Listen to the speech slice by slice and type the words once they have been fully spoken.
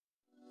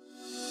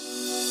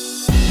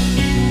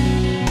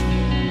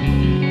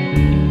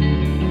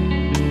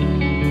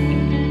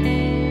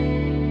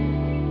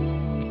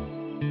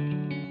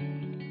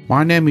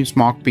My name is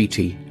Mark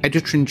Beattie,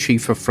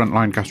 Editor-in-Chief of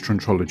Frontline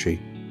Gastroenterology.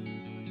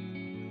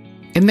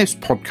 In this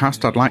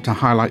podcast, I'd like to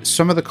highlight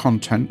some of the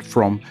content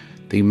from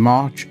the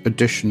March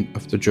edition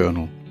of the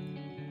journal.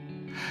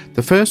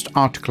 The first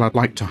article I'd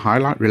like to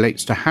highlight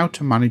relates to how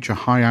to manage a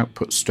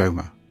high-output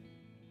stoma.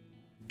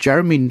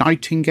 Jeremy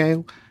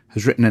Nightingale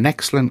has written an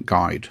excellent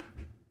guide,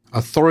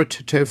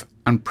 authoritative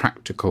and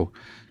practical,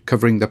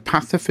 covering the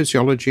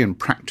pathophysiology and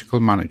practical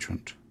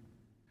management.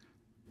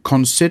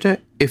 Consider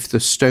if the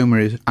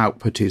stoma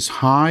output is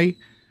high,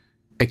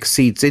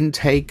 exceeds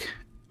intake,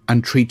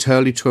 and treat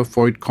early to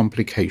avoid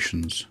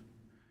complications.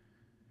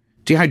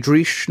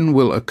 Dehydration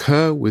will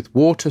occur with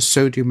water,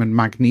 sodium, and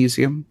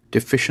magnesium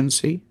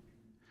deficiency.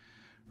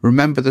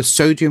 Remember the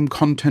sodium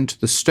content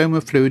of the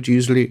stoma fluid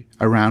usually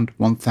around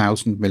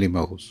 1000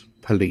 millimoles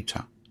per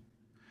litre.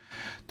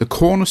 The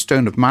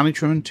cornerstone of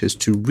management is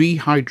to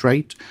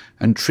rehydrate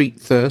and treat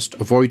thirst,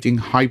 avoiding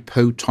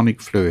hypotonic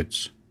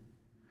fluids.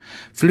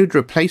 Fluid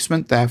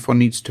replacement therefore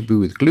needs to be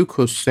with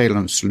glucose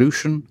saline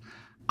solution,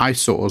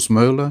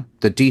 isoosmolar.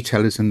 The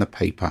detail is in the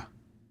paper.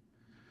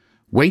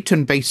 Weight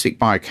and basic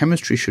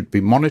biochemistry should be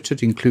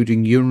monitored,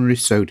 including urinary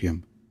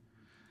sodium.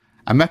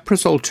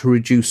 Omeprazole to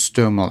reduce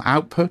stomal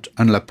output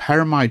and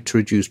loperamide to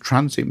reduce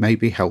transit may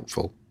be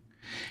helpful.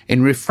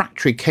 In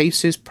refractory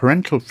cases,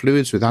 parenteral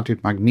fluids with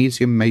added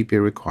magnesium may be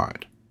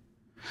required.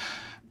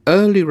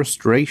 Early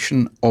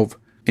restoration of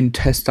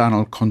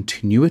intestinal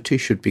continuity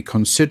should be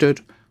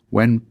considered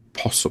when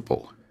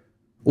possible.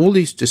 All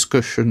these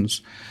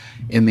discussions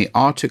in the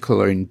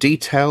article are in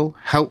detail,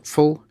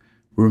 helpful,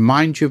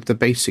 remind you of the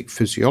basic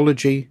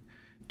physiology,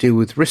 deal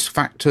with risk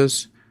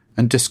factors,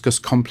 and discuss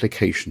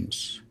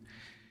complications,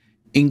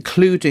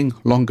 including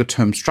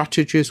longer-term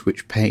strategies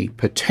which may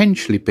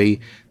potentially be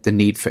the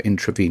need for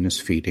intravenous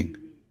feeding.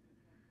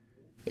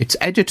 It's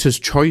editor's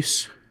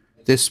choice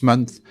this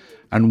month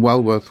and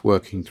well worth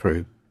working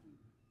through.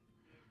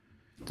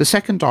 The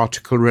second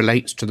article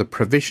relates to the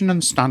provision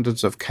and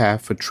standards of care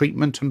for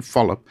treatment and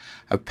follow-up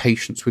of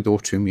patients with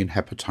autoimmune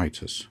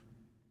hepatitis.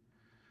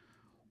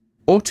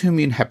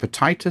 Autoimmune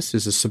hepatitis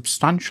is a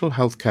substantial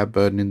healthcare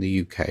burden in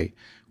the UK,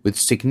 with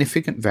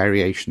significant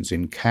variations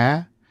in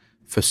care,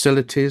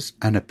 facilities,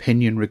 and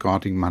opinion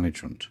regarding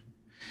management.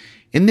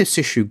 In this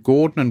issue,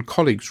 Gordon and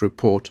colleagues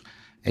report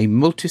a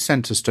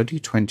multi-centre study,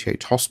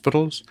 28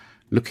 hospitals,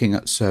 looking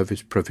at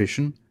service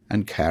provision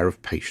and care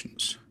of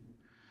patients.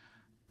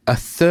 A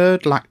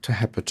third lacked a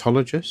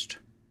hepatologist,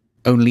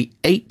 only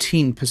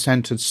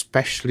 18% had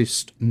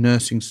specialist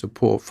nursing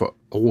support for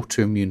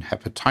autoimmune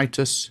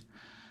hepatitis,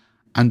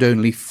 and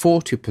only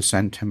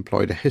 40%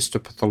 employed a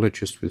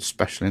histopathologist with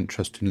special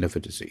interest in liver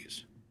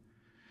disease.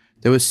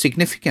 There were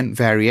significant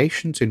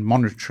variations in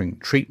monitoring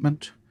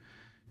treatment.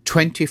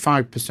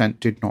 25%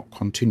 did not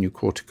continue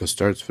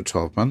corticosteroids for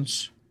 12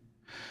 months.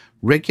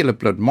 Regular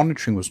blood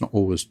monitoring was not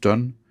always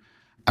done,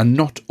 and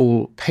not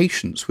all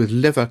patients with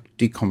liver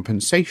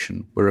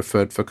decompensation were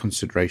referred for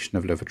consideration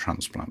of liver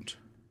transplant.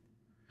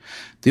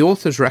 The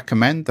authors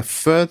recommend the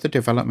further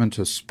development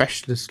of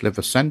specialist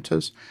liver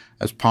centres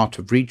as part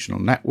of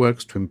regional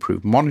networks to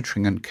improve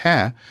monitoring and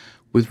care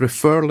with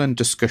referral and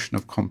discussion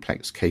of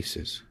complex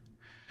cases.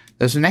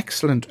 There's an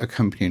excellent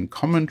accompanying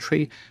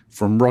commentary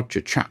from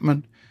Roger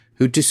Chapman,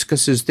 who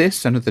discusses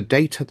this and other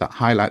data that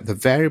highlight the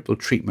variable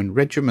treatment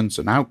regimens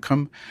and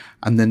outcome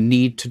and the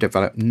need to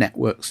develop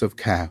networks of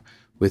care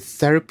with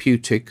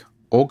therapeutic,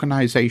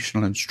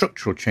 organisational and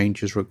structural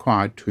changes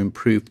required to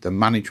improve the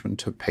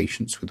management of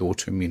patients with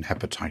autoimmune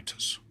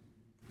hepatitis.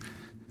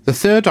 The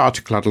third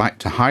article I'd like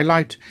to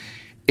highlight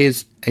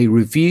is a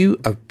review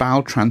of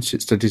bowel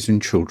transit studies in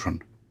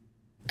children,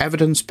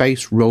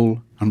 evidence-based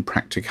role and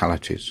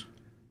practicalities.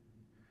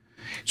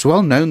 It's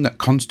well known that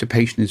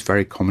constipation is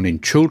very common in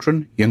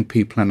children, young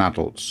people and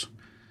adults.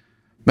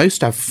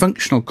 Most have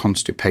functional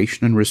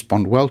constipation and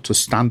respond well to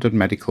standard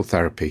medical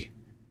therapy.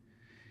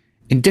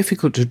 In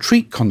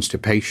difficult-to-treat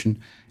constipation,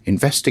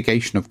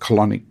 investigation of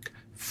colonic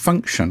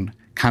function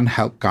can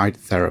help guide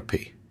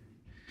therapy.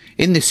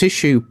 In this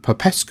issue,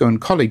 Popesco and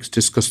colleagues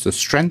discuss the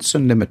strengths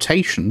and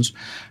limitations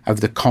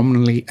of the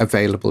commonly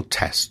available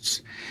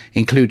tests,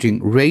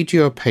 including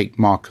radio-opaque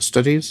marker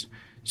studies,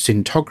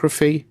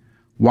 scintigraphy,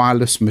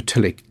 wireless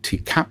motility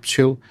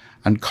capsule,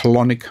 and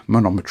colonic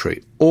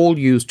manometry, all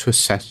used to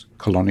assess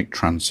colonic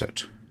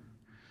transit.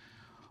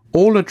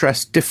 All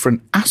address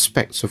different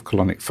aspects of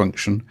colonic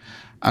function,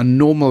 and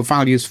normal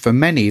values for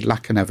many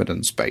lack an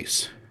evidence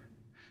base.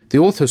 The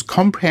authors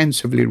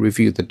comprehensively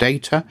review the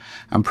data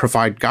and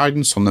provide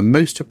guidance on the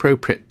most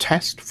appropriate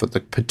test for the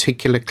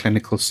particular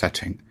clinical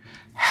setting,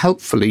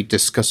 helpfully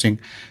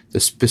discussing the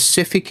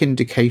specific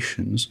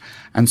indications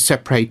and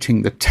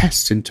separating the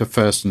tests into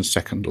first and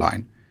second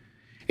line.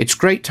 It's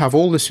great to have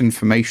all this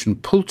information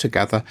pulled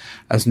together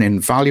as an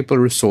invaluable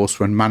resource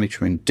when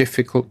managing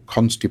difficult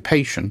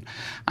constipation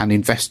and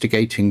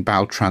investigating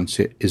bowel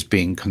transit is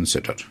being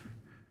considered.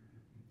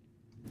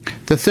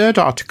 The third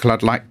article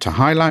I'd like to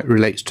highlight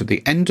relates to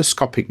the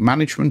endoscopic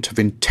management of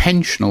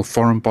intentional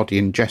foreign body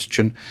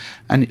ingestion,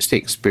 and it's the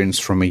experience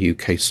from a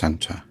UK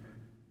centre.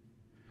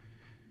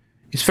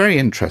 It's very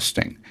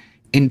interesting.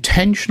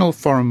 Intentional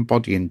foreign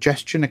body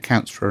ingestion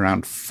accounts for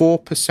around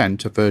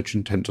 4% of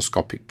urgent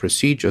endoscopic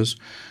procedures,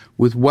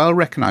 with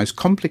well-recognised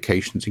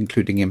complications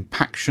including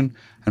impaction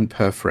and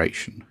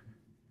perforation.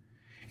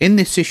 In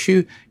this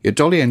issue,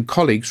 Yadoli and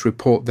colleagues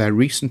report their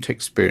recent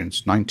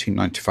experience,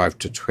 1995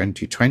 to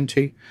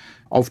 2020,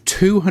 of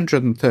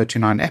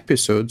 239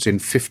 episodes in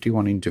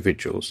 51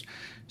 individuals,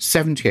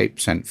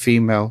 78%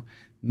 female,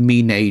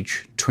 mean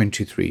age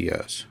 23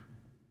 years.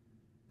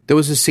 There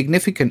was a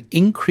significant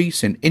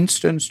increase in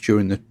incidence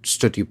during the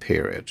study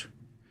period.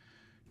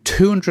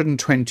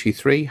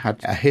 223 had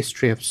a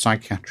history of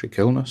psychiatric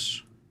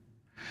illness.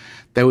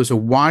 There was a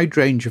wide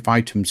range of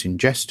items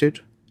ingested.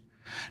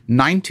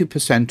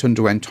 90%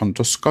 underwent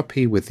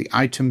endoscopy, with the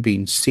item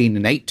being seen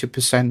in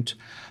 80%,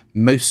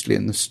 mostly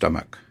in the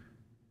stomach.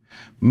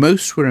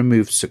 Most were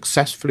removed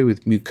successfully,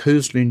 with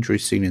mucosal injury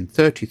seen in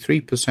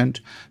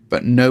 33%,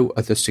 but no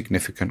other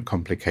significant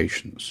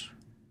complications.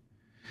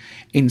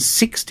 In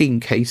 16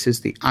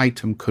 cases, the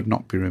item could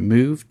not be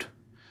removed.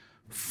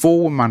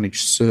 4 were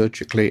managed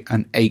surgically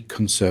and 8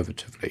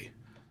 conservatively.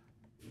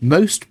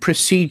 Most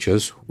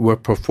procedures were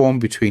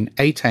performed between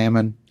 8 a.m.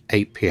 and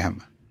 8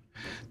 p.m.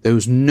 There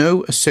was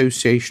no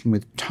association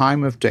with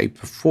time of day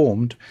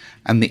performed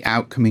and the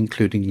outcome,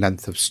 including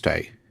length of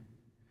stay.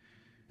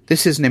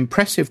 This is an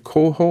impressive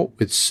cohort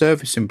with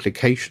service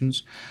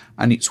implications,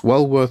 and it's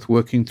well worth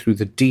working through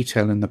the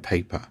detail in the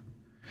paper.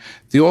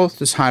 The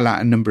authors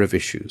highlight a number of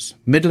issues.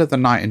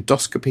 Middle-of-the-night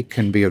endoscopy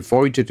can be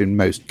avoided in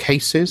most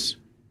cases.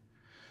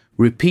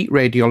 Repeat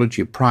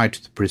radiology prior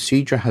to the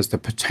procedure has the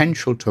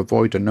potential to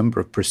avoid a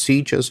number of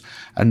procedures,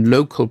 and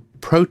local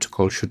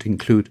protocol should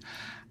include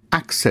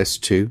access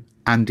to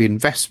and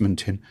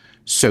investment in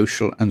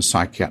social and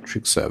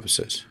psychiatric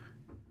services.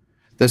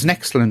 There's an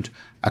excellent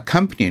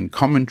accompanying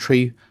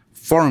commentary,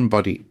 foreign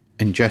body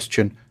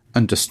ingestion,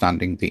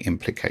 understanding the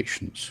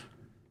implications.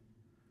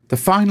 The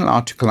final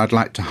article I'd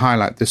like to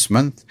highlight this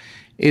month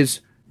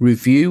is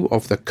review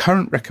of the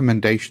current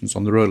recommendations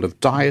on the role of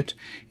diet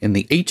in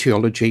the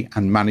etiology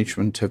and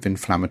management of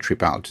inflammatory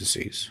bowel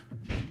disease.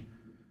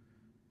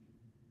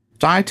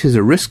 Diet is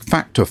a risk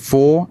factor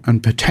for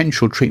and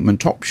potential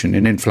treatment option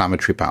in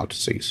inflammatory bowel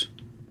disease.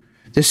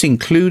 This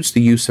includes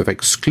the use of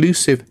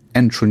exclusive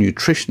enteral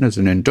nutrition as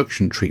an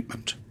induction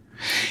treatment.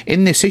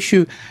 In this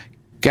issue,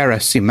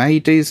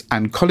 Gerasimedes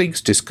and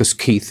colleagues discuss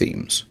key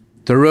themes: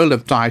 the role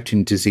of diet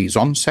in disease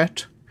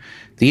onset,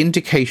 the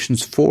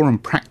indications for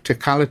and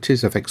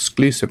practicalities of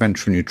exclusive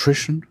enteral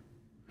nutrition,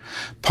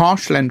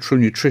 partial enteral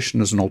nutrition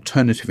as an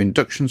alternative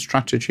induction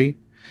strategy,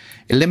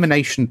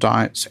 elimination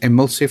diets,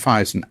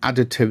 emulsifiers and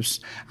additives,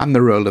 and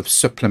the role of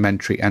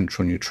supplementary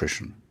enteral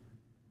nutrition.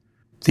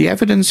 The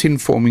evidence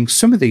informing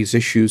some of these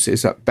issues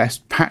is at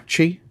best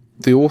patchy.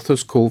 The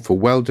authors call for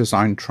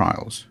well-designed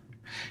trials.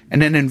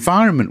 In an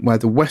environment where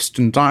the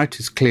Western diet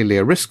is clearly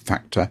a risk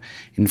factor,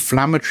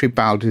 inflammatory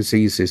bowel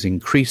disease is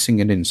increasing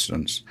in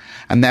incidence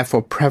and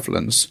therefore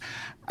prevalence,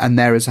 and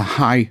there is a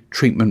high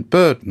treatment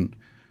burden,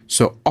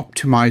 so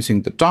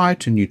optimizing the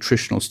diet and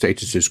nutritional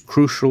status is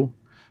crucial,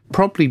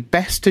 probably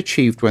best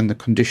achieved when the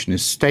condition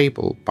is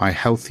stable by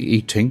healthy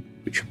eating,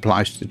 which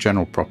applies to the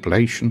general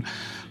population,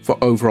 for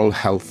overall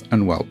health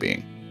and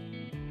well-being.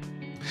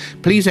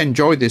 Please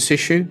enjoy this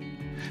issue.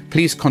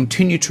 Please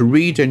continue to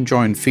read,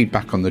 enjoy and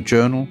feedback on the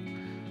journal.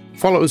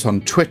 Follow us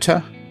on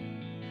Twitter,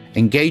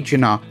 engage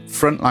in our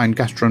frontline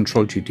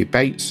gastroenterology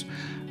debates,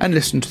 and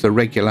listen to the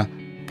regular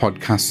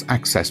podcasts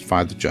accessed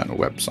via the journal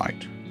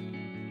website.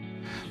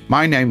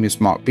 My name is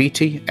Mark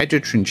Beattie,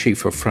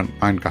 Editor-in-Chief of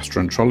Frontline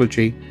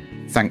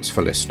Gastroenterology. Thanks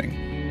for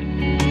listening.